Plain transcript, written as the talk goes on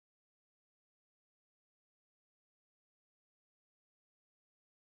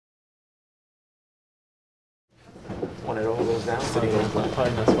When it all goes down,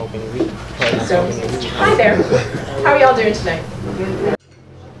 Probably not smoking weed. Hi there. How are y'all doing tonight?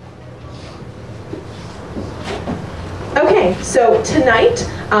 Okay, so tonight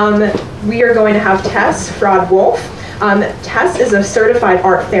we are going to have Tess Fraad Wolff. Tess is a certified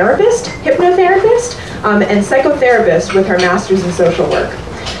art therapist, hypnotherapist, and psychotherapist with her master's in social work.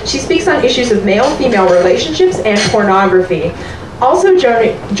 She speaks on issues of male-female relationships and pornography. Also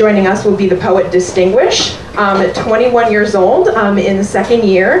joining us will be the poet Distinguish, 21 years old, in the second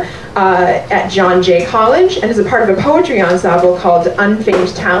year at John Jay College, and is a part of a poetry ensemble called Unfamed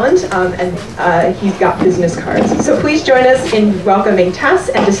Talent, and he's got business cards. So please join us in welcoming Tess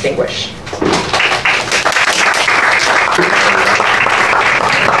and Distinguish.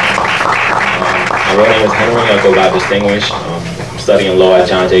 My real name is Henry. I go by Distinguish. I'm studying law at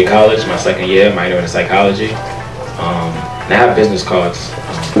John Jay College, my second year, minor in psychology. And I have business cards.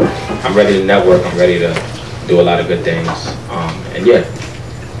 I'm ready to network. I'm ready to do a lot of good things. And yeah.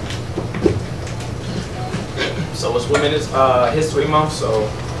 So it's Women's History Month, so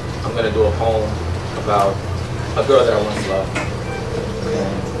I'm gonna do a poem about a girl that I once loved.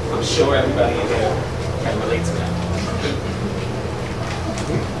 And I'm sure everybody in here can relate to that.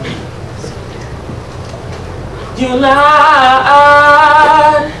 You lied,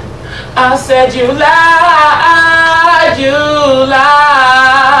 I said you lied, you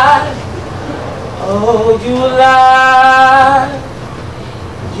lied. Oh, you lied,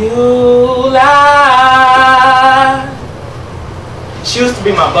 you lied. She used to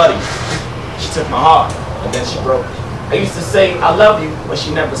be my buddy. She took my heart, and then she broke it. I used to say, I love you, but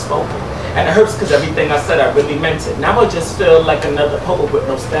she never spoke it. And it hurts because everything I said, I really meant it. Now I just feel like another poet with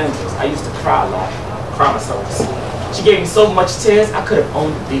no stanzas. I used to cry a lot, cry myself to sleep. She gave me so much tears, I could have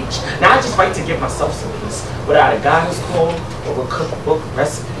owned the beach. Now I just fight to give myself some peace, without a guidance call or a cookbook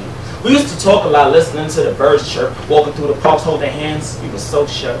recipe. We used to talk a lot, listening to the birds chirp, walking through the parks, holding hands. We were so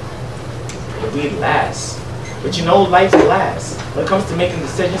sure that we'd last. But you know, life's last when it comes to making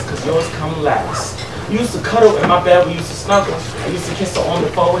decisions, because yours come last. We used to cuddle in my bed, we used to snuggle. I used to kiss her on the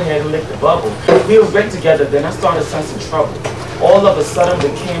forehead and lick the bubble. We were great together, then I started sensing trouble. All of a sudden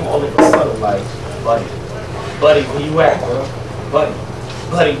became all of a sudden like, buddy. Buddy, where you at, girl? Buddy,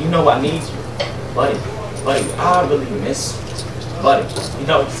 buddy, you know I need you. Buddy, buddy, I really miss you. Buddy, you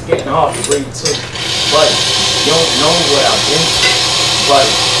know it's getting hard to breathe too. Buddy, you don't know what I've been through.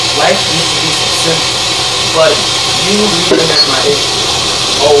 Buddy, life used to be so simple. Buddy, you leaving is my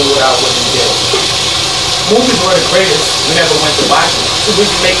issue. Oh, what I wouldn't do. Movies were the greatest, we never went to watch it. Too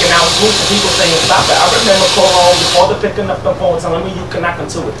busy making out moves and people saying stop it. I remember calling home, your father picking up the phone telling me you can knock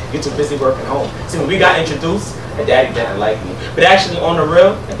into it. You're too busy working home. See, when we got introduced, and daddy didn't like me. But actually on the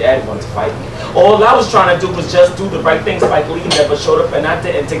real, and daddy wanted to fight me. All I was trying to do was just do the right thing. Spike Lee never showed up and I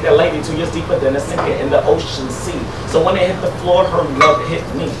didn't take that lady 2 years deeper than a sinker in the ocean sea. So when it hit the floor, her love hit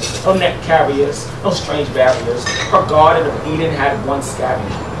me. No neck carriers, no strange barriers. Her garden of Eden had one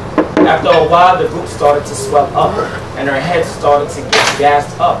scavenger. After a while, the group started to swell up, and her head started to get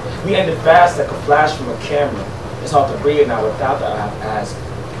gassed up. We ended fast like a flash from a camera. It's hard to breathe now without that. I have to ask,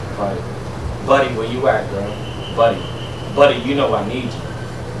 buddy, buddy, where you at, girl? Buddy, buddy, you know I need you.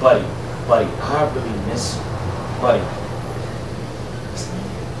 Buddy, buddy, I really miss you. Buddy,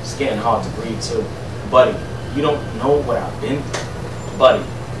 it's getting hard to breathe too. Buddy, you don't know what I've been through. Buddy,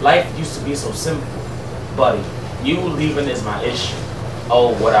 life used to be so simple. Buddy, you leaving is my issue.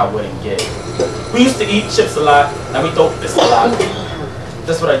 Oh, what I wouldn't get. We used to eat chips a lot, and we thought this a lot.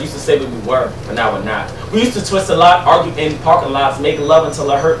 That's what I used to say when we were, but now we're not. We used to twist a lot, argue in parking lots, make love until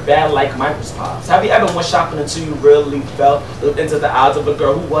it hurt bad like Michael's pops. Have you ever went shopping until you really fell, looked into the eyes of a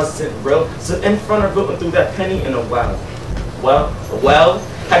girl who wasn't real, stood in front of her and threw that penny in a well? Well,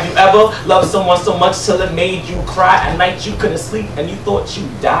 have you ever loved someone so much till it made you cry at night you couldn't sleep and you thought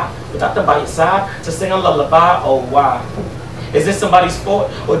you'd die without them by your side to sing a lullaby? Oh, why? Is this somebody's fault,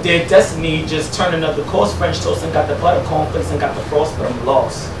 or did destiny just turn another course? French toast and got the butter cornflakes and got the frost, but I'm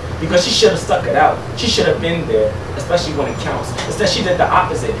lost. Because she should have stuck it out. She should have been there, especially when it counts. Instead, she did the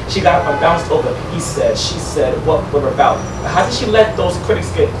opposite. She got up and bounced over. He said, she said, what we're about. But how did she let those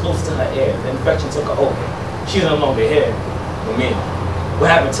critics get close to her ear? The infection took her over. She's no longer here with me. What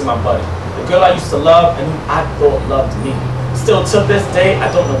happened to my buddy? The girl I used to love and who I thought loved me. Still, to this day,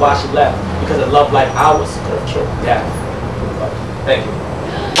 I don't know why she left. Because a love like ours could have killed death. Thank you.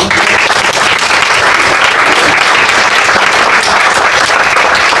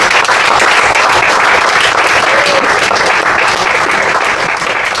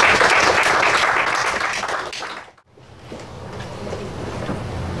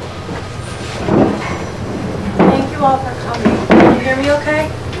 Thank you all for coming. Can you hear me okay?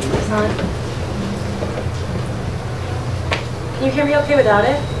 It's on. Can you hear me okay without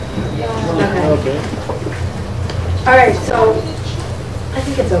it? Yeah. Okay. All right, so I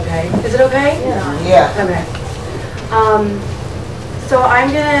think it's okay. Is it okay? Yeah. Okay. So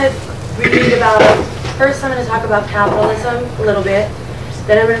I'm going to read about, first I'm going to talk about capitalism a little bit,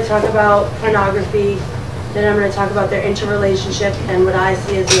 then I'm going to talk about pornography, then I'm going to talk about their interrelationship and what I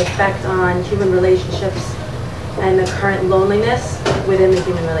see as the effect on human relationships and the current loneliness within the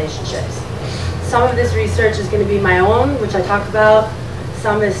human relationships. Some of this research is going to be my own, which I talk about.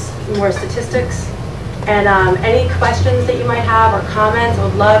 Some is more statistics. And any questions that you might have or comments, I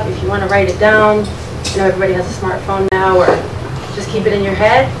would love if you want to write it down. I know everybody has a smartphone now, or just keep it in your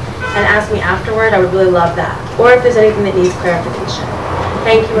head and ask me afterward. I would really love that. Or if there's anything that needs clarification.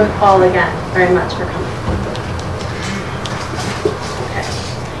 Thank you all again very much for coming. Okay.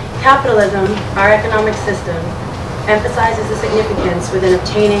 Capitalism, our economic system, emphasizes the significance within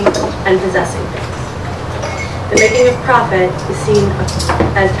obtaining and possessing things. The making of profit is seen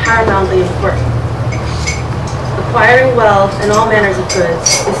as paramountly important. Acquiring wealth and all manners of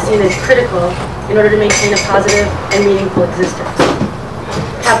goods is seen as critical in order to maintain a positive and meaningful existence.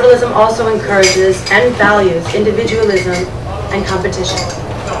 Capitalism also encourages and values individualism and competition.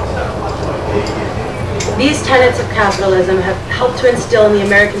 These tenets of capitalism have helped to instill in the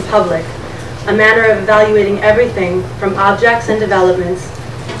American public a manner of evaluating everything from objects and developments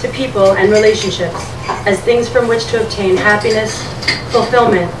to people and relationships as things from which to obtain happiness,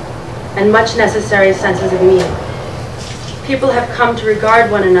 fulfillment, and much necessary senses of meaning. People have come to regard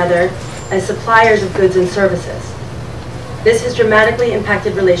one another as suppliers of goods and services. This has dramatically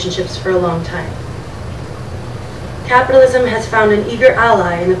impacted relationships for a long time. Capitalism has found an eager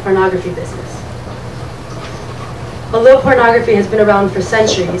ally in the pornography business. Although pornography has been around for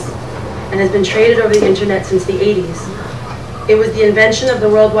centuries and has been traded over the internet since the 80s, it was the invention of the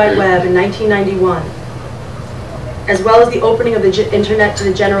World Wide Web in 1991, as well as the opening of the internet to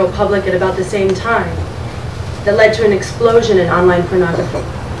the general public at about the same time, that led to an explosion in online pornography.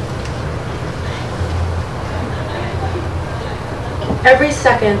 Every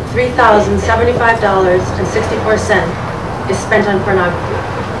second, $3,075.64 is spent on pornography.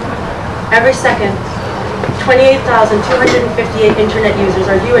 Every second, 28,258 internet users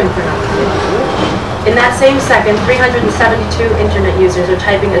are viewing pornography. In that same second, 372 internet users are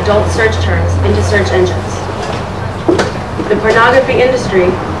typing adult search terms into search engines. The pornography industry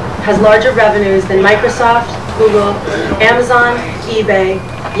has larger revenues than Microsoft, Google, Amazon, eBay,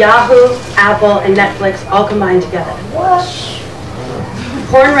 Yahoo, Apple, and Netflix all combined together. What?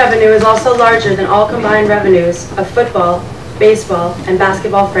 Porn revenue is also larger than all combined revenues of football, baseball, and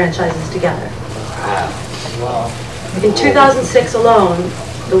basketball franchises together. Wow. In 2006 alone,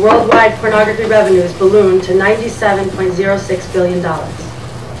 the worldwide pornography revenues ballooned to $97.06 billion.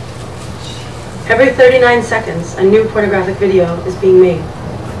 Every 39 seconds, a new pornographic video is being made.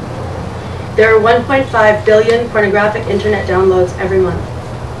 There are 1.5 billion pornographic internet downloads every month.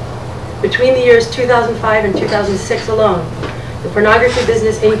 Between the years 2005 and 2006 alone, the pornography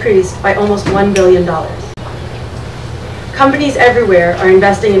business increased by almost $1 billion. Companies everywhere are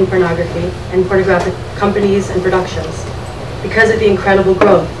investing in pornography and pornographic companies and productions because of the incredible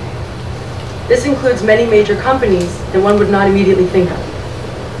growth. This includes many major companies that one would not immediately think of.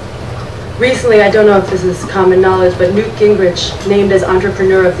 Recently, I don't know if this is common knowledge, but Newt Gingrich named as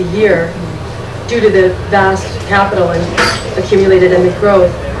Entrepreneur of the Year, due to the vast capital and accumulated and the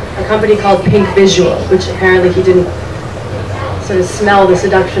growth, a company called Pink Visual, which apparently he didn't sort of smell the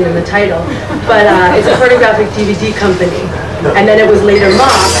seduction in the title, but it's a pornographic DVD company. And then it was later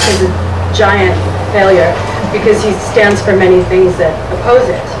mocked as a giant failure because he stands for many things that oppose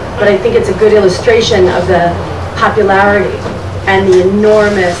it. But I think it's a good illustration of the popularity and the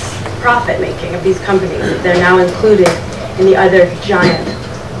enormous profit making of these companies. They're now included in the other giant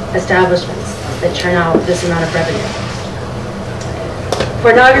establishments that churn out this amount of revenue.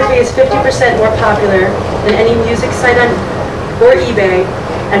 Pornography is 50% more popular than any music site or eBay,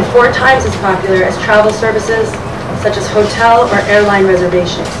 and 4 times as popular as travel services such as hotel or airline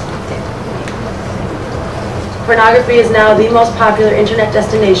reservations. Pornography is now the most popular internet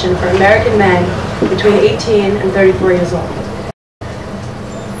destination for American men between 18 and 34 years old.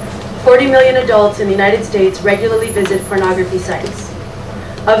 40 million adults in the United States regularly visit pornography sites.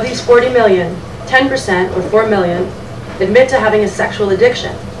 Of these 40 million, 10%, or 4 million, admit to having a sexual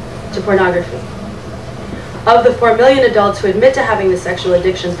addiction to pornography. Of the 4 million adults who admit to having the sexual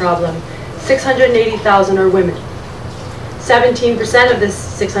addiction problem, 680,000 are women. 17% of this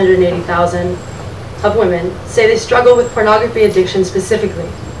 680,000 of women say they struggle with pornography addiction specifically.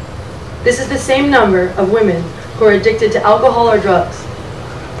 This is the same number of women who are addicted to alcohol or drugs.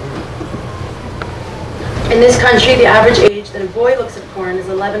 In this country, the average age that a boy looks at porn is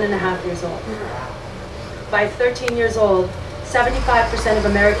 11 and a half years old. By 13 years old, 75% of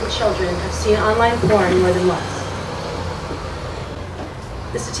American children have seen online porn more than once.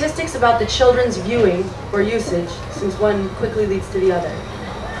 The statistics about the children's viewing or usage, since one quickly leads to the other,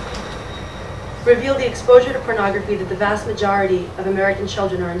 reveal the exposure to pornography that the vast majority of American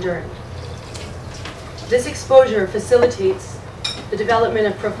children are enduring. This exposure facilitates the development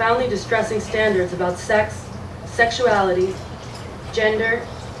of profoundly distressing standards about sex, sexuality, gender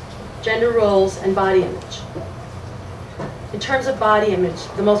roles, and body image. In terms of body image,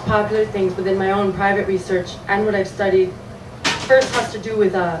 the most popular things within my own private research and what I've studied first has to do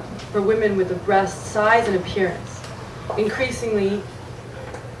with, for women with the breast size and appearance. Increasingly,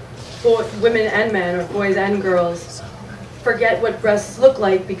 women and men, or boys and girls, forget what breasts look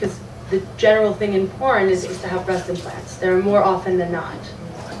like because the general thing in porn is to have breast implants. There are more often than not,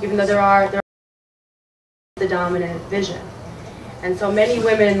 even though there are the dominant vision. And so many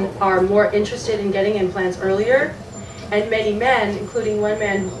women are more interested in getting implants earlier, and many men, including one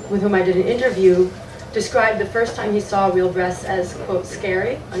man with whom I did an interview, described the first time he saw real breasts as, quote,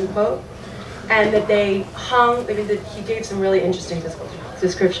 scary, unquote, and that they hung, I mean, that he gave some really interesting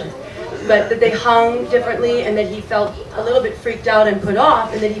descriptions, but that they hung differently and that he felt a little bit freaked out and put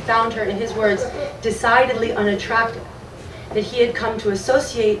off, and that he found her, in his words, decidedly unattractive. That he had come to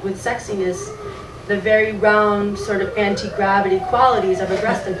associate with sexiness the very round, sort of anti-gravity qualities of a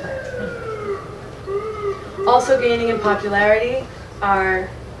breast implant. Also gaining in popularity are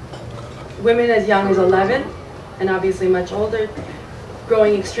women as young as 11, and obviously much older,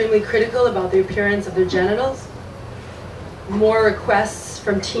 growing extremely critical about the appearance of their genitals. More requests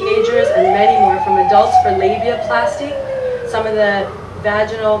from teenagers and many more from adults for labiaplasty, some of the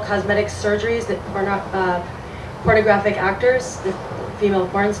vaginal cosmetic surgeries that pornographic actors, the female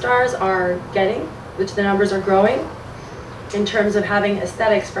porn stars, are getting, which the numbers are growing, in terms of having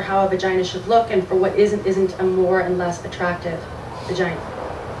aesthetics for how a vagina should look and for what isn't a more and less attractive vagina.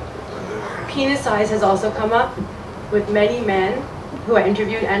 Penis size has also come up, with many men who I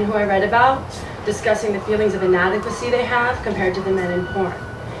interviewed and who I read about discussing the feelings of inadequacy they have compared to the men in porn.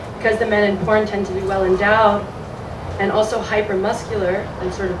 Because the men in porn tend to be well endowed and also hypermuscular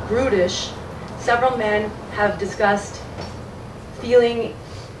and sort of brutish, several men have discussed feeling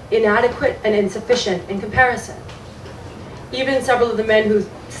inadequate and insufficient in comparison. Even several of the men who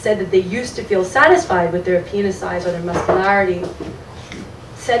said that they used to feel satisfied with their penis size or their muscularity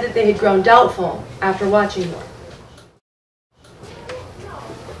said that they had grown doubtful after watching more.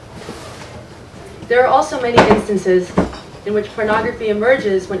 There are also many instances in which pornography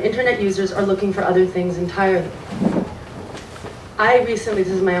emerges when internet users are looking for other things entirely. I recently,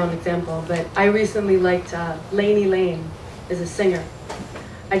 this is my own example, but I recently liked Laney Lane as a singer.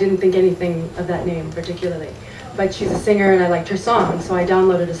 I didn't think anything of that name particularly, but she's a singer and I liked her song, so I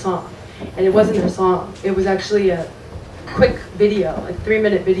downloaded a song. And it wasn't her song, it was actually a quick video, a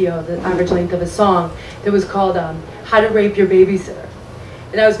 3-minute video, the average length of a song, that was called How to Rape Your Babysitter.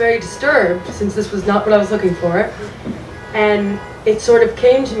 And I was very disturbed, since this was not what I was looking for. And it sort of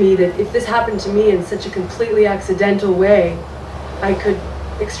came to me that if this happened to me in such a completely accidental way, I could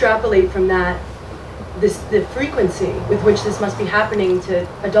extrapolate from that the frequency with which this must be happening to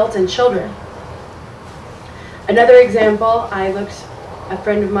adults and children. Another example, I looked, a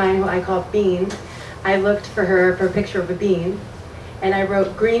friend of mine who I call Bean, I looked for her for a picture of a bean, and I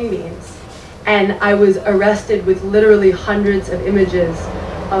wrote green beans. And I was arrested with literally hundreds of images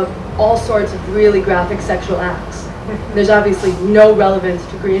of all sorts of really graphic sexual acts. There's obviously no relevance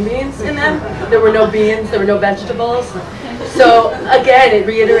to green beans in them. There were no beans, there were no vegetables. So again, it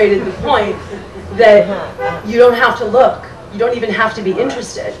reiterated the point that you don't have to look. You don't even have to be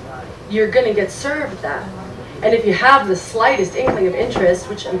interested. You're going to get served that. And if you have the slightest inkling of interest,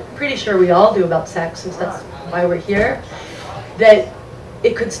 which I'm pretty sure we all do about sex, since that's why we're here, that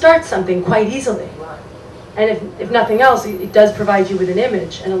it could start something quite easily. And if nothing else, it does provide you with an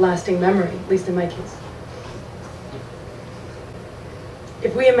image and a lasting memory, at least in my case.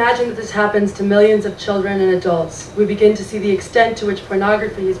 If we imagine that this happens to millions of children and adults, we begin to see the extent to which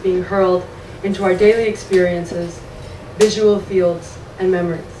pornography is being hurled into our daily experiences, visual fields, and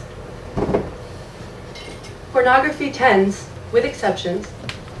memories. Pornography tends, with exceptions,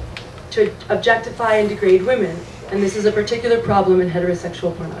 to objectify and degrade women, and this is a particular problem in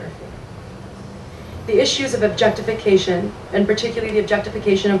heterosexual pornography. The issues of objectification, and particularly the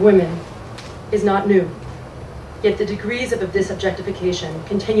objectification of women, is not new. Yet the degrees of this objectification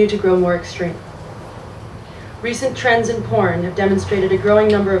continue to grow more extreme. Recent trends in porn have demonstrated a growing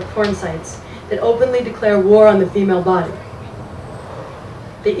number of porn sites that openly declare war on the female body.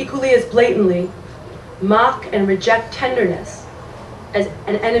 They equally as blatantly mock and reject tenderness as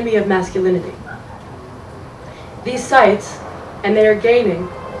an enemy of masculinity. These sites, and they are gaining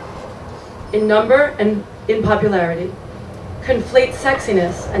in number and in popularity, conflate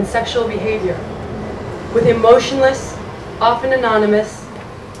sexiness and sexual behavior with emotionless, often anonymous,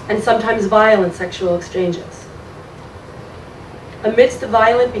 and sometimes violent sexual exchanges. Amidst the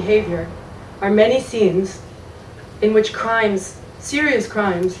violent behavior are many scenes in which crimes, serious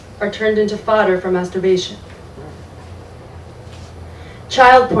crimes, are turned into fodder for masturbation.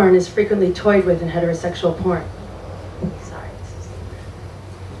 Child porn is frequently toyed with in heterosexual porn. Sorry.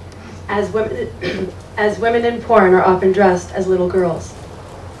 As women in porn are often dressed as little girls.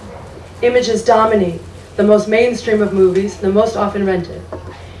 Images dominate the most mainstream of movies, the most often rented,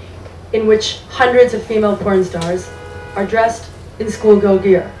 in which hundreds of female porn stars are dressed in schoolgirl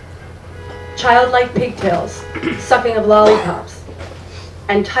gear. Childlike pigtails, sucking of lollipops,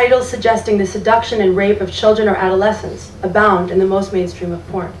 and titles suggesting the seduction and rape of children or adolescents abound in the most mainstream of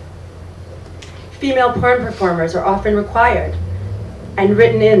porn. Female porn performers are often required and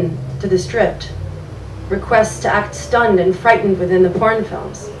written in to the script requests to act stunned and frightened within the porn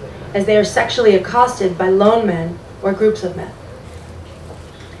films, as they are sexually accosted by lone men or groups of men.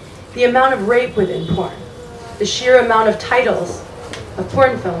 The amount of rape within porn, the sheer amount of titles of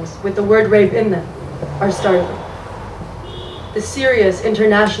porn films with the word rape in them are startling. The serious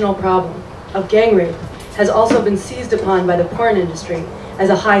international problem of gang rape has also been seized upon by the porn industry as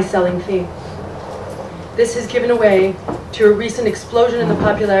a high-selling theme. This has given way to a recent explosion in the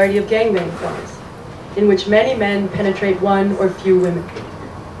popularity of gangbang films, in which many men penetrate one or few women.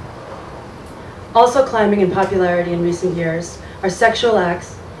 Also climbing in popularity in recent years are sexual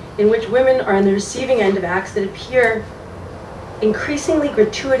acts in which women are on the receiving end of acts that appear increasingly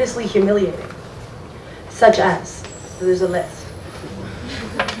gratuitously humiliating, such as, so there's a list.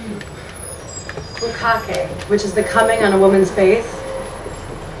 Bukkake, which is the coming on a woman's face,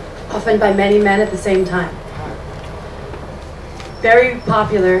 often by many men at the same time. Very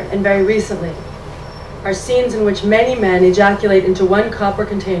popular and very recently are scenes in which many men ejaculate into one cup or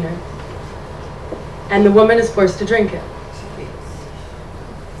container, and the woman is forced to drink it.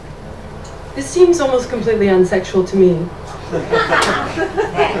 This seems almost completely unsexual to me,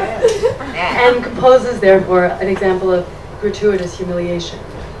 and composes, therefore, an example of gratuitous humiliation.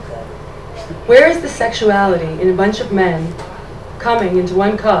 Where is the sexuality in a bunch of men coming into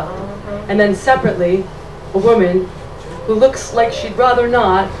one cup, and then separately, a woman who looks like she'd rather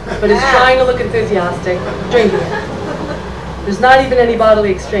not, but is trying to look enthusiastic, drinking it? There's not even any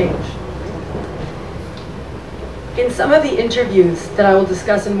bodily exchange. In some of the interviews that I will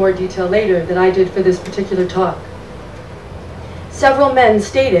discuss in more detail later that I did for this particular talk, several men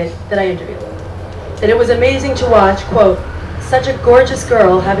stated that I interviewed that it was amazing to watch, quote, such a gorgeous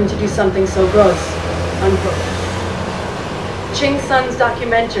girl having to do something so gross, unquote. Ching Sun's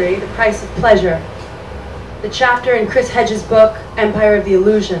documentary, The Price of Pleasure, the chapter in Chris Hedges' book, Empire of the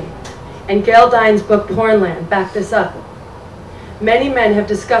Illusion, and Gail Dine's book, Pornland, back this up. Many men have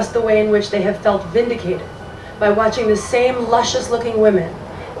discussed the way in which they have felt vindicated by watching the same luscious-looking women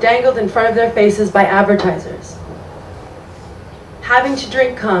dangled in front of their faces by advertisers, having to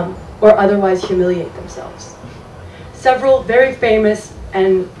drink cum or otherwise humiliate themselves. Several very famous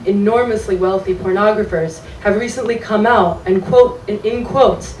and enormously wealthy pornographers have recently come out and, quote, in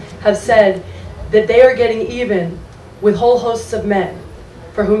quotes, have said that they are getting even with whole hosts of men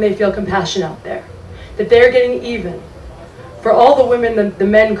for whom they feel compassion out there. That they're getting even for all the women that the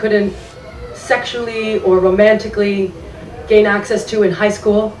men couldn't sexually or romantically gain access to in high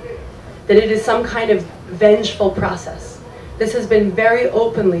school, that it is some kind of vengeful process. This has been very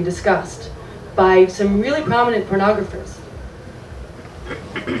openly discussed by some really prominent pornographers.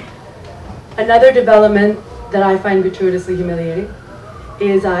 Another development that I find gratuitously humiliating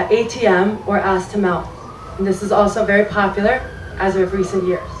is ATM, or ass to mouth. And this is also very popular as of recent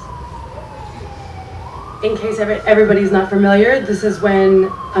years. In case everybody's not familiar, this is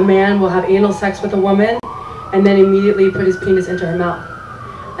when a man will have anal sex with a woman and then immediately put his penis into her mouth.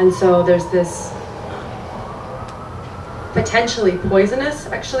 And so there's this potentially poisonous,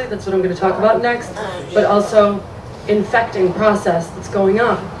 actually, that's what I'm going to talk about next, but also infecting process that's going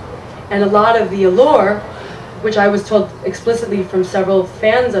on. And a lot of the allure, which I was told explicitly from several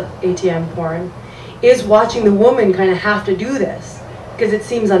fans of ATM porn, is watching the woman kind of have to do this because it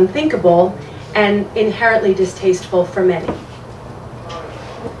seems unthinkable and inherently distasteful for many.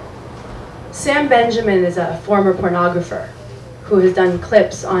 Sam Benjamin is a former pornographer who has done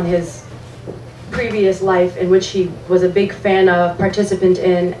clips on his previous life in which he was a big fan of, participant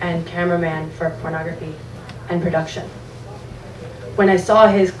in, and cameraman for pornography and production. When I saw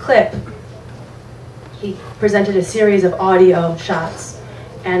his clip he presented a series of audio shots,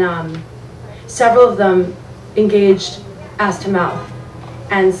 and several of them engaged ass to mouth,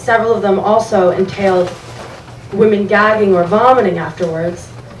 and several of them also entailed women gagging or vomiting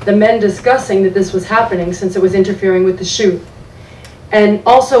afterwards, the men discussing that this was happening since it was interfering with the shoot. And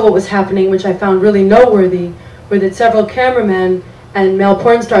also what was happening, which I found really noteworthy, were that several cameramen and male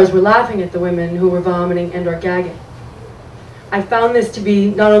porn stars were laughing at the women who were vomiting and or gagging. I found this to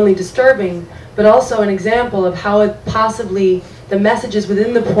be not only disturbing, but also an example of how possibly the messages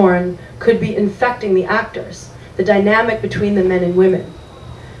within the porn could be infecting the actors, the dynamic between the men and women,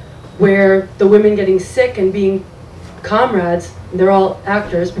 where the women getting sick and being comrades, they're all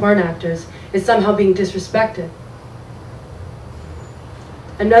actors, porn actors, is somehow being disrespected.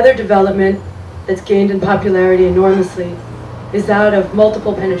 Another development that's gained in popularity enormously is that of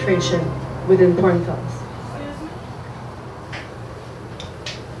multiple penetration within porn films.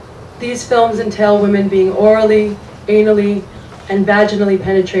 These films entail women being orally, anally, and vaginally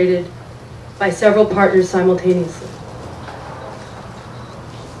penetrated by several partners simultaneously.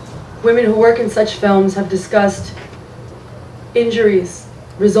 Women who work in such films have discussed injuries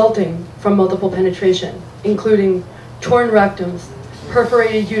resulting from multiple penetration, including torn rectums,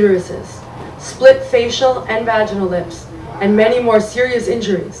 perforated uteruses, split facial and vaginal lips, and many more serious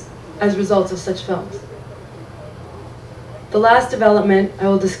injuries as results of such films. The last development I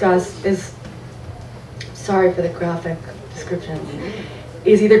will discuss is, sorry for the graphic description,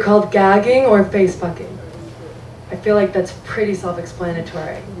 is either called gagging or face fucking. I feel like that's pretty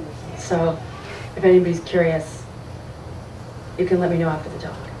self-explanatory. So if anybody's curious, you can let me know after the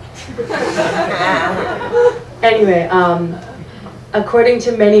talk. Anyway, according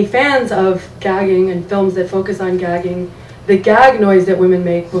to many fans of gagging and films that focus on gagging, the gag noise that women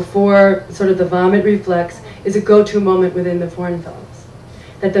make before sort of the vomit reflex is a go-to moment within the porn films.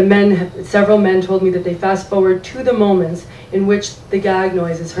 That the men, several men told me that they fast forward to the moments in which the gag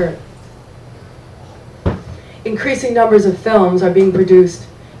noise is heard. Increasing numbers of films are being produced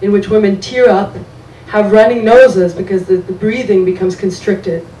in which women tear up, have running noses because the breathing becomes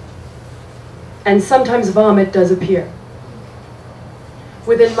constricted, and sometimes vomit does appear.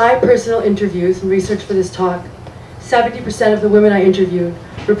 Within my personal interviews and research for this talk, 70% of the women I interviewed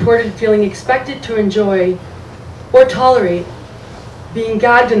reported feeling expected to enjoy or tolerate being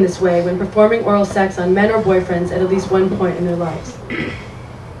gagged in this way when performing oral sex on men or boyfriends at least one point in their lives.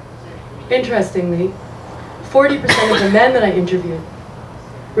 Interestingly, 40% of the men that I interviewed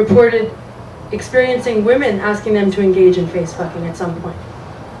reported experiencing women asking them to engage in face fucking at some point.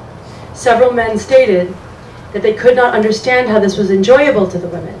 Several men stated that they could not understand how this was enjoyable to the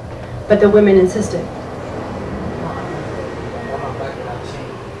women, but the women insisted.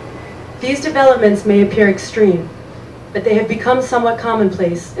 These developments may appear extreme, but they have become somewhat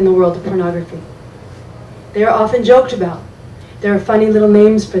commonplace in the world of pornography. They are often joked about. There are funny little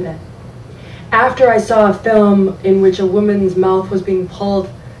names for them. After I saw a film in which a woman's mouth was being pulled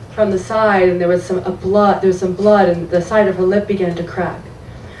from the side and there was some blood and the side of her lip began to crack,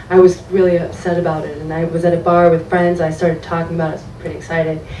 I was really upset about it, and I was at a bar with friends. I started talking about it. I was pretty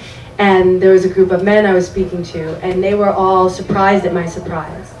excited. And there was a group of men I was speaking to, and they were all surprised at my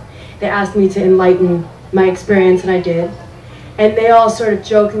surprise. They asked me to enlighten my experience, and I did. And they all sort of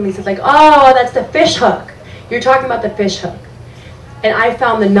jokingly said, like, oh, that's the fish hook. You're talking about the fish hook. And I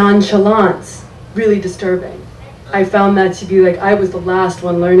found the nonchalance really disturbing. I found that to be like, I was the last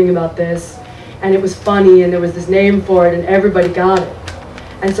one learning about this, and it was funny, and there was this name for it, and everybody got it.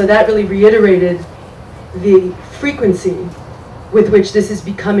 And so that really reiterated the frequency with which this is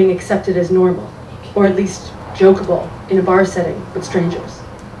becoming accepted as normal, or at least jokeable in a bar setting with strangers.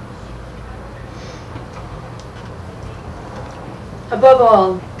 Above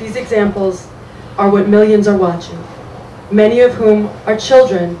all, these examples are what millions are watching, many of whom are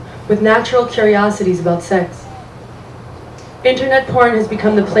children with natural curiosities about sex. Internet porn has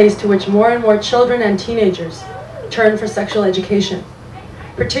become the place to which more and more children and teenagers turn for sexual education,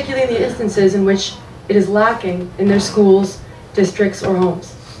 particularly in the instances in which it is lacking in their schools, districts, or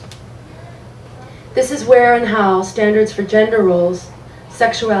homes. This is where and how standards for gender roles,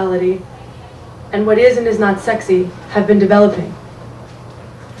 sexuality, and what is and is not sexy have been developing.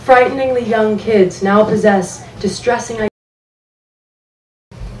 Frighteningly young kids now possess distressing ideas.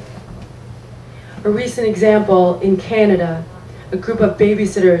 A recent example in Canada, a group of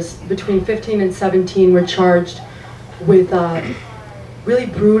babysitters between 15 and 17 were charged with really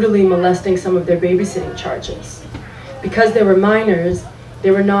brutally molesting some of their babysitting charges. Because they were minors, they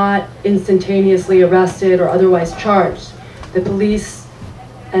were not instantaneously arrested or otherwise charged. The police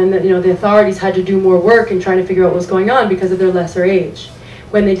and the authorities had to do more work in trying to figure out what was going on because of their lesser age.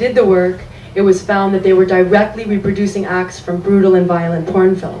 When they did the work, it was found that they were directly reproducing acts from brutal and violent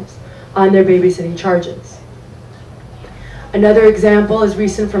porn films on their babysitting charges. Another example is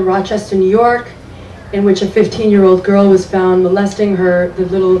recent from Rochester, New York, in which a 15-year-old girl was found molesting the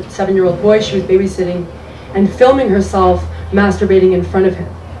little 7-year-old boy she was babysitting, and filming herself masturbating in front of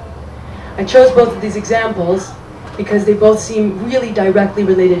him. I chose both of these examples because they both seem really directly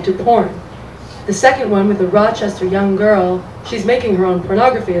related to porn. The second one, with the Rochester young girl, she's making her own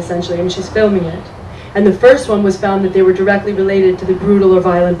pornography essentially, and she's filming it. And the first one was found that they were directly related to the brutal or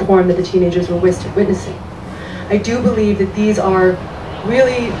violent porn that the teenagers were witnessing. I do believe that these are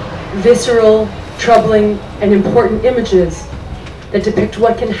really visceral, troubling, and important images that depict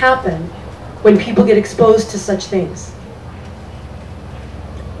what can happen when people get exposed to such things.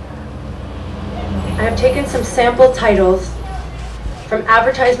 I have taken some sample titles from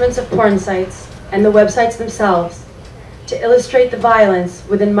advertisements of porn sites and the websites themselves to illustrate the violence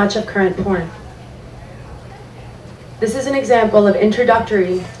within much of current porn. This is an example of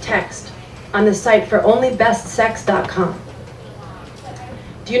introductory text on the site for onlybestsex.com.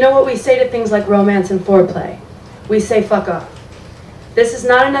 Do you know what we say to things like romance and foreplay? We say fuck off. This is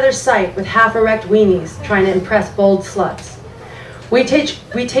not another site with half-erect weenies trying to impress bold sluts. We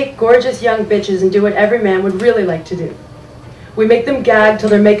take gorgeous young bitches and do what every man would really like to do. We make them gag till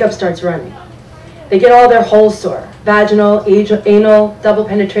their makeup starts running. They get all their holes sore, vaginal, anal, double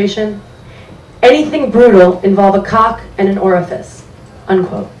penetration. Anything brutal involve a cock and an orifice,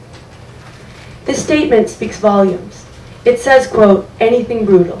 unquote. This statement speaks volumes. It says, quote, anything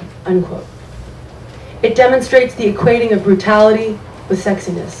brutal, unquote. It demonstrates the equating of brutality with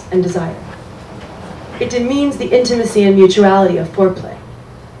sexiness and desire. It demeans the intimacy and mutuality of foreplay.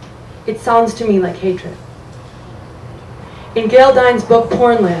 It sounds to me like hatred. In Gail Dine's book,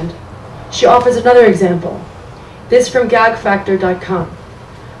 Pornland, she offers another example, this from gagfactor.com.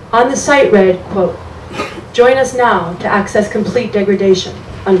 On the site read, quote, join us now to access complete degradation,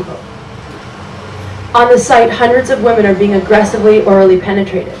 unquote. On the site, hundreds of women are being aggressively orally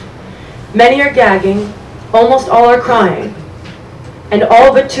penetrated. Many are gagging, almost all are crying, and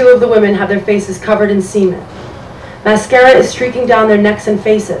all but 2 of the women have their faces covered in semen. Mascara is streaking down their necks and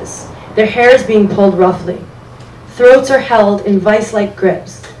faces. Their hair is being pulled roughly. Throats are held in vice-like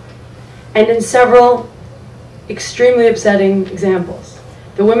grips. And in several extremely upsetting examples,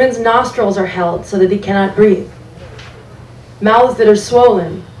 the women's nostrils are held so that they cannot breathe. Mouths that are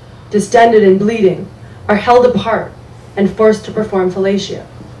swollen, distended and bleeding, are held apart and forced to perform fellatio.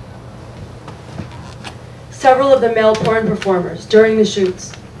 Several of the male porn performers during the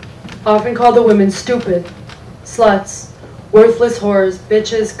shoots often call the women stupid, sluts, worthless whores,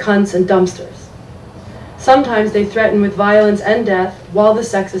 bitches, cunts, and dumpsters. Sometimes they threaten with violence and death while the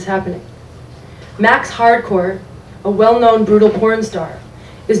sex is happening. Max Hardcore, a well-known brutal porn star,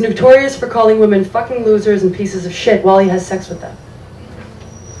 is notorious for calling women fucking losers and pieces of shit while he has sex with them.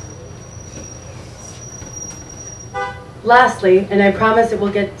 Lastly, and I promise it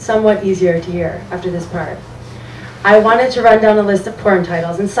will get somewhat easier to hear after this part, I wanted to run down a list of porn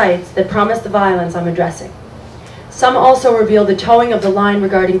titles and sites that promise the violence I'm addressing. Some also reveal the towing of the line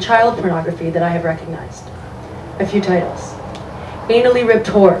regarding child pornography that I have recognized. A few titles: Anally Ripped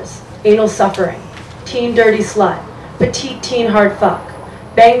Whores, Anal Suffering, Teen Dirty Slut, Petite Teen Hard Fuck,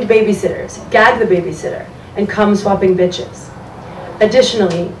 Banged Babysitters, Gag the Babysitter, and Cum Swapping Bitches.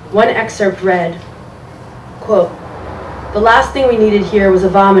 Additionally, one excerpt read, quote, the last thing we needed here was a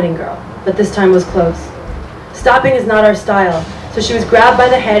vomiting girl, but this time was close. Stopping is not our style, so she was grabbed by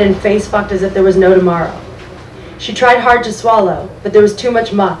the head and face fucked as if there was no tomorrow. She tried hard to swallow, but there was too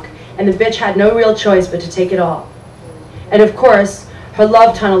much muck, and the bitch had no real choice but to take it all. And of course, her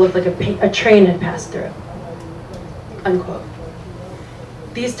love tunnel looked like a train had passed through. Unquote.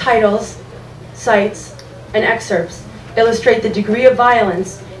 These titles, sites, and excerpts illustrate the degree of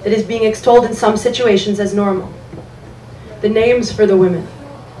violence that is being extolled in some situations as normal. The names for the women,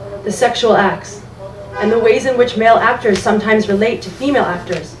 the sexual acts, and the ways in which male actors sometimes relate to female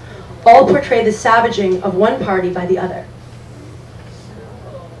actors all portray the savaging of one party by the other.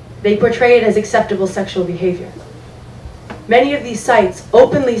 They portray it as acceptable sexual behavior. Many of these sites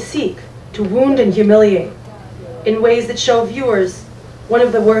openly seek to wound and humiliate in ways that show viewers one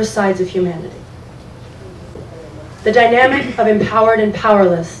of the worst sides of humanity. The dynamic of empowered and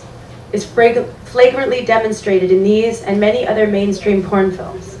powerless is flagrantly demonstrated in these and many other mainstream porn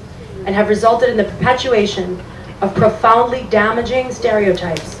films, and have resulted in the perpetuation of profoundly damaging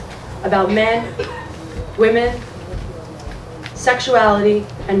stereotypes about men, women, sexuality,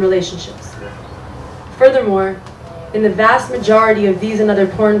 and relationships. Furthermore, in the vast majority of these and other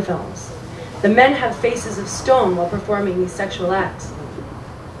porn films, the men have faces of stone while performing these sexual acts.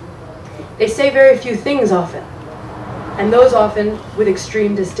 They say very few things often, and those often with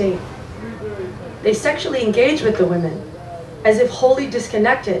extreme disdain. They sexually engage with the women as if wholly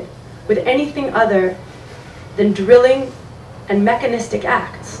disconnected with anything other than drilling and mechanistic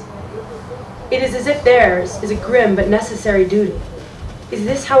acts. It is as if theirs is a grim but necessary duty. Is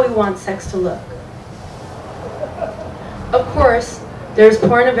this how we want sex to look? Of course, there is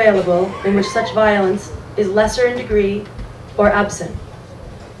porn available in which such violence is lesser in degree or absent.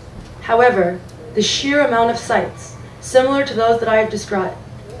 However, the sheer amount of sites, similar to those that I have described,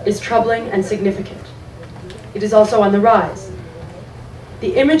 is troubling and significant. It is also on the rise.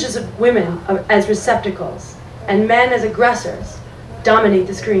 The images of women as receptacles and men as aggressors dominate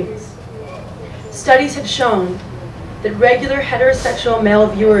the screens. Studies have shown that regular heterosexual male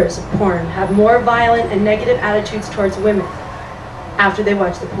viewers of porn have more violent and negative attitudes towards women after they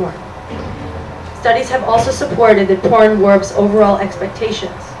watch the porn. Studies have also supported that porn warps overall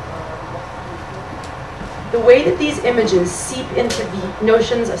expectations. The way that these images seep into the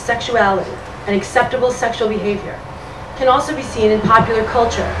notions of sexuality and acceptable sexual behavior can also be seen in popular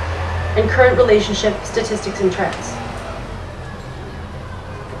culture and current relationship statistics and trends.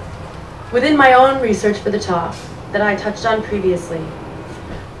 Within my own research for the talk that I touched on previously,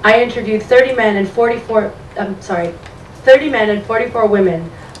 I interviewed 30 men and 44 women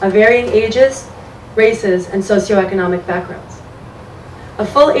of varying ages, races, and socioeconomic backgrounds. A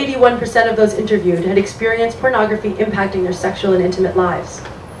full 81% of those interviewed had experienced pornography impacting their sexual and intimate lives,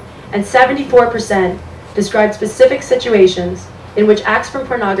 and 74% described specific situations in which acts from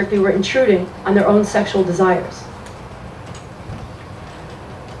pornography were intruding on their own sexual desires.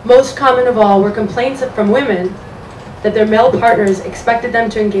 Most common of all were complaints from women that their male partners expected them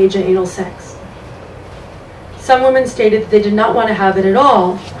to engage in anal sex. Some women stated that they did not want to have it at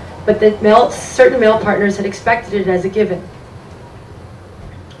all, but that certain male partners had expected it as a given.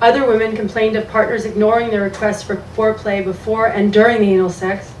 Other women complained of partners ignoring their requests for foreplay before and during the anal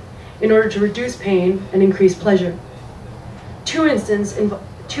sex in order to reduce pain and increase pleasure. Two instances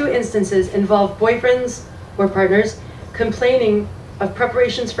involved boyfriends or partners complaining of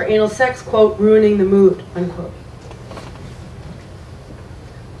preparations for anal sex, quote, ruining the mood, unquote.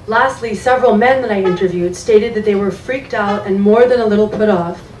 Lastly, several men that I interviewed stated that they were freaked out and more than a little put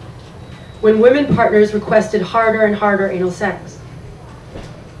off when women partners requested harder and harder anal sex.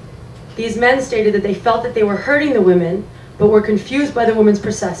 These men stated that they felt that they were hurting the women, but were confused by the woman's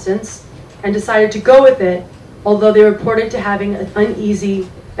persistence and decided to go with it, although they reported to having an uneasy,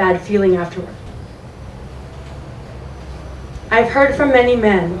 bad feeling afterward. I've heard from many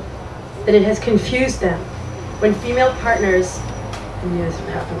men that it has confused them when female partners, I knew this would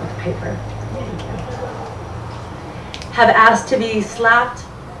happen with the paper, have asked to be slapped,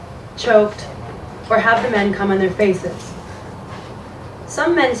 choked, or have the men come on their faces.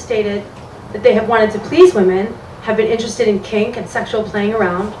 Some men stated that they have wanted to please women, have been interested in kink and sexual playing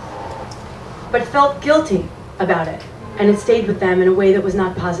around, but felt guilty about it, and it stayed with them in a way that was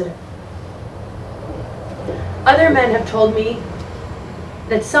not positive. Other men have told me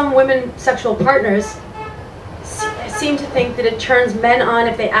that some women sexual partners seem to think that it turns men on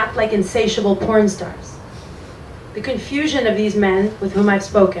if they act like insatiable porn stars. The confusion of these men with whom I've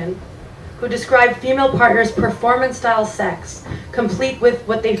spoken, who describe female partners' performance-style sex, complete with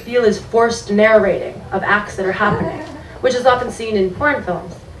what they feel is forced narrating of acts that are happening, which is often seen in porn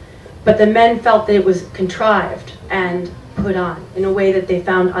films. But the men felt that it was contrived and put on in a way that they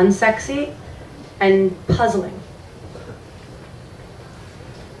found unsexy and puzzling.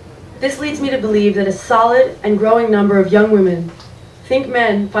 This leads me to believe that a solid and growing number of young women think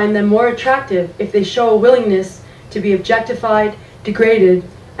men find them more attractive if they show a willingness to be objectified, degraded,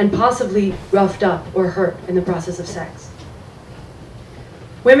 and possibly roughed up or hurt in the process of sex.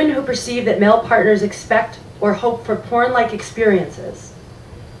 Women who perceive that male partners expect or hope for porn-like experiences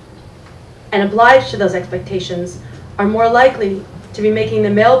and obliged to those expectations are more likely to be making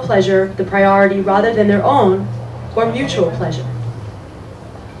the male pleasure the priority rather than their own or mutual pleasure.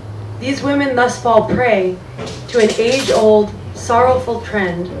 These women thus fall prey to an age-old, sorrowful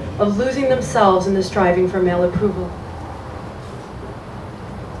trend of losing themselves in the striving for male approval.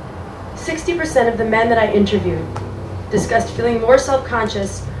 60% of the men that I interviewed discussed feeling more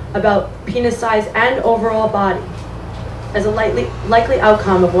self-conscious about penis size and overall body as a likely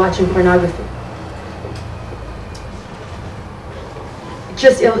outcome of watching pornography. It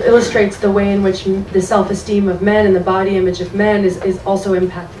just illustrates the way in which the self-esteem of men and the body image of men is also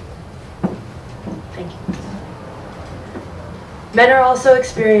impacted. Thank you. Men are also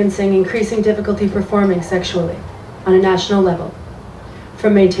experiencing increasing difficulty performing sexually on a national level,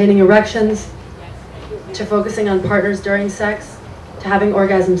 from maintaining erections, to focusing on partners during sex, to having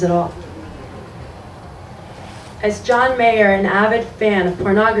orgasms at all. As John Meir, an avid fan of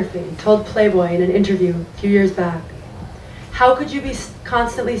pornography, told Playboy in an interview a few years back, how could you be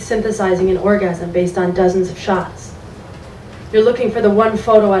constantly synthesizing an orgasm based on dozens of shots? You're looking for the one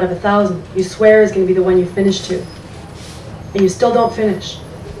photo out of 1,000 you swear is going to be the one you finish to, and you still don't finish.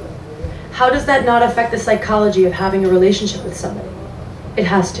 How does that not affect the psychology of having a relationship with somebody? It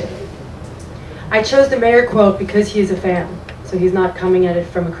has to. I chose the Meir quote because he is a fan, so he's not coming at it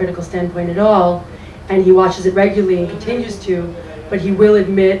from a critical standpoint at all, and he watches it regularly and continues to, but he will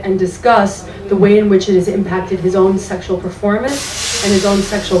admit and discuss the way in which it has impacted his own sexual performance and his own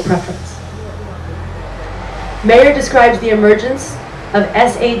sexual preference. Meir describes the emergence of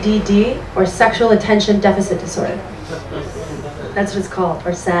SADD, or Sexual Attention Deficit Disorder. That's what it's called,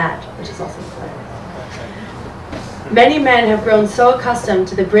 or SAD, which is also called. Many men have grown so accustomed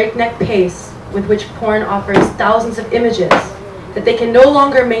to the breakneck pace with which porn offers thousands of images that they can no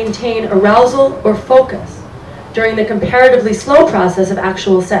longer maintain arousal or focus during the comparatively slow process of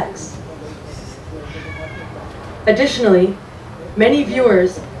actual sex. Additionally, many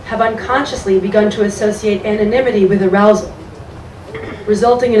viewers have unconsciously begun to associate anonymity with arousal,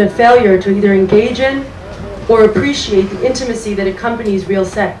 resulting in a failure to either engage in or appreciate the intimacy that accompanies real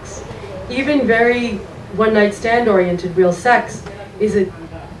sex. Even very one-night stand-oriented real sex is a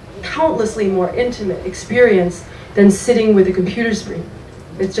countlessly more intimate experience than sitting with a computer screen.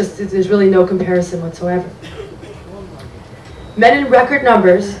 There's really no comparison whatsoever. Men in record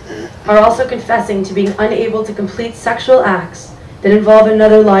numbers are also confessing to being unable to complete sexual acts that involve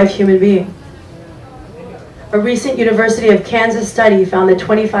another live human being. A recent University of Kansas study found that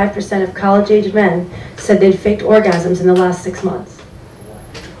 25% of college-aged men said they'd faked orgasms in the last 6 months.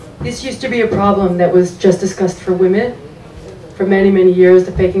 This used to be a problem that was just discussed for women. For many, many years,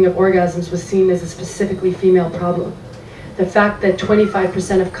 the faking of orgasms was seen as a specifically female problem. The fact that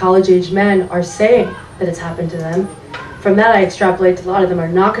 25% of college-aged men are saying that it's happened to them, from that I extrapolate that a lot of them are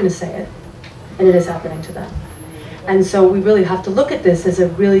not going to say it, and it is happening to them. And so we really have to look at this as a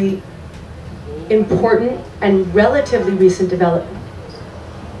really important and relatively recent development.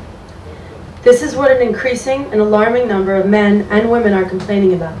 This is what an increasing and alarming number of men and women are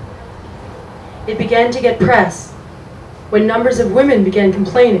complaining about. It began to get press when numbers of women began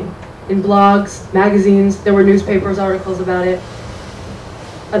complaining in blogs, magazines, there were newspapers articles about it,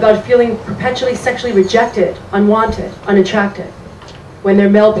 about feeling perpetually sexually rejected, unwanted, unattracted, when their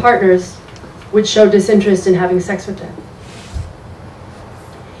male partners would show disinterest in having sex with them.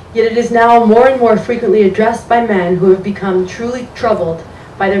 Yet it is now more and more frequently addressed by men who have become truly troubled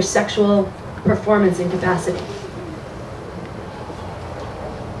by their sexual performance incapacity.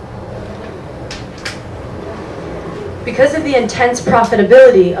 Because of the intense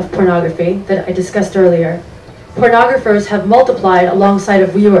profitability of pornography that I discussed earlier, pornographers have multiplied alongside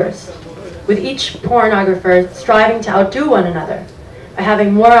of viewers, with each pornographer striving to outdo one another by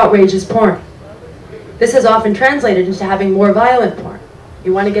having more outrageous porn. This has often translated into having more violent porn.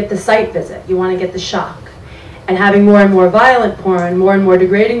 You want to get the site visit, you want to get the shock. And having more and more violent porn, more and more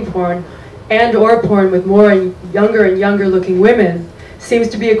degrading porn, and or porn with more and younger looking women seems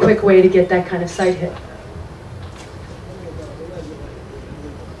to be a quick way to get that kind of site hit.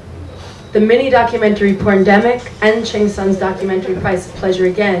 The mini-documentary Porndemic and Ching Sun's documentary Price of Pleasure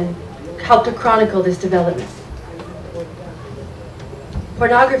Again helped to chronicle this development.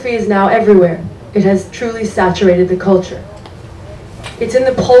 Pornography is now everywhere. It has truly saturated the culture. It's in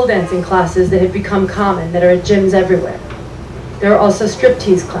the pole dancing classes that have become common, that are at gyms everywhere. There are also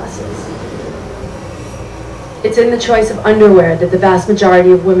striptease classes. It's in the choice of underwear that the vast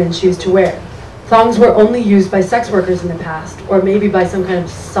majority of women choose to wear. Thongs were only used by sex workers in the past, or maybe by some kind of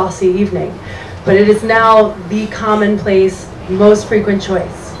saucy evening, but it is now the commonplace, most frequent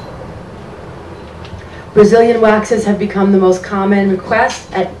choice. Brazilian waxes have become the most common request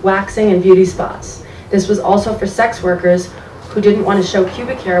at waxing and beauty spas. This was also for sex workers who didn't want to show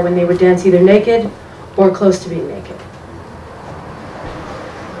pubic hair when they would dance either naked or close to being naked.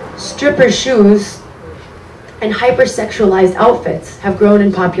 Stripper shoes and hypersexualized outfits have grown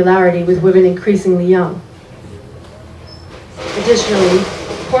in popularity with women increasingly young. Additionally,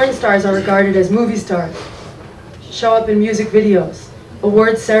 porn stars are regarded as movie stars, show up in music videos,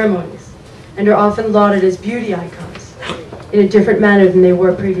 award ceremonies, and are often lauded as beauty icons in a different manner than they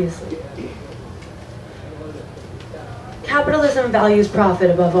were previously. Capitalism values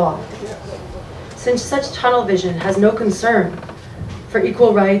profit above all. Since such tunnel vision has no concern for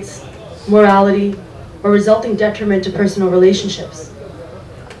equal rights, morality, or resulting detriment to personal relationships.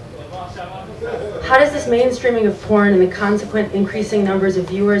 How does this mainstreaming of porn and the consequent increasing numbers of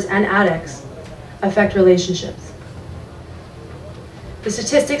viewers and addicts affect relationships? The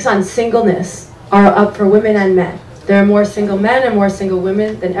statistics on singleness are up for women and men. There are more single men and more single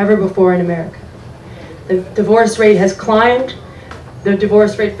women than ever before in America. The divorce rate has climbed. The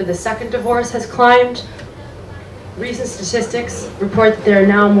divorce rate for the second divorce has climbed. Recent statistics report that there are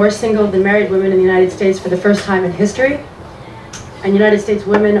now more single than married women in the United States for the first time in history. And United States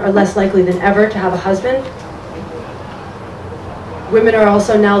women are less likely than ever to have a husband. Women are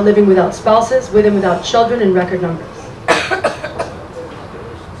also now living without spouses, with and without children in record numbers.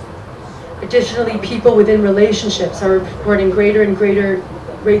 Additionally, people within relationships are reporting greater and greater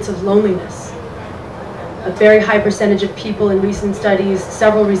rates of loneliness. A very high percentage of people in recent studies,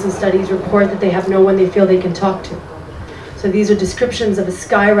 several recent studies, report that they have no one they feel they can talk to. So these are descriptions of a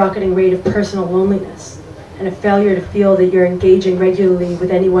skyrocketing rate of personal loneliness and a failure to feel that you're engaging regularly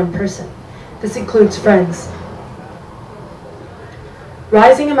with any one person. This includes friends.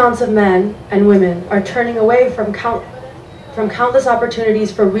 Rising amounts of men and women are turning away from countless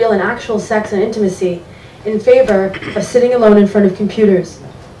opportunities for real and actual sex and intimacy in favor of sitting alone in front of computers.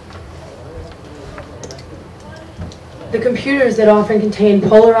 The computers that often contain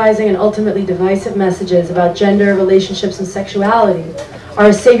polarizing and ultimately divisive messages about gender, relationships, and sexuality are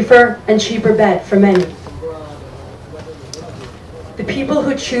a safer and cheaper bet for many. The people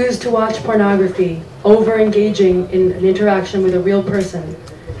who choose to watch pornography over engaging in an interaction with a real person,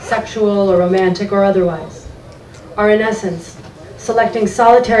 sexual or romantic or otherwise, are in essence selecting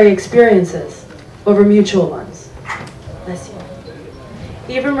solitary experiences over mutual ones. Bless you.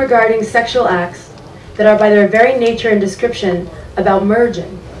 Even regarding sexual acts that are by their very nature and description about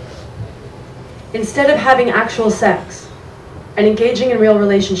merging. Instead of having actual sex and engaging in real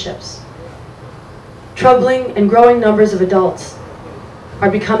relationships, troubling and growing numbers of adults are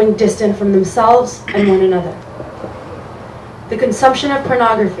becoming distant from themselves and one another. The consumption of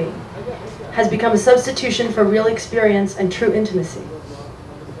pornography has become a substitution for real experience and true intimacy.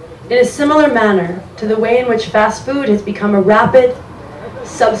 In a similar manner to the way in which fast food has become a rapid,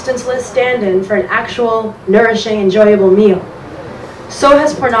 substanceless stand-in for an actual, nourishing, enjoyable meal, so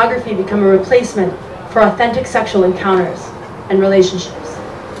has pornography become a replacement for authentic sexual encounters and relationships.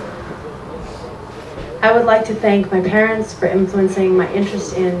 I would like to thank my parents for influencing my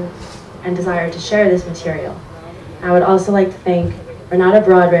interest in and desire to share this material. I would also like to thank Renata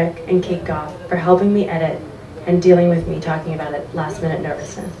Broderick and Kate Goff for helping me edit and dealing with me talking about it last-minute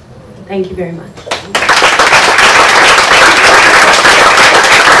nervousness. Thank you very much.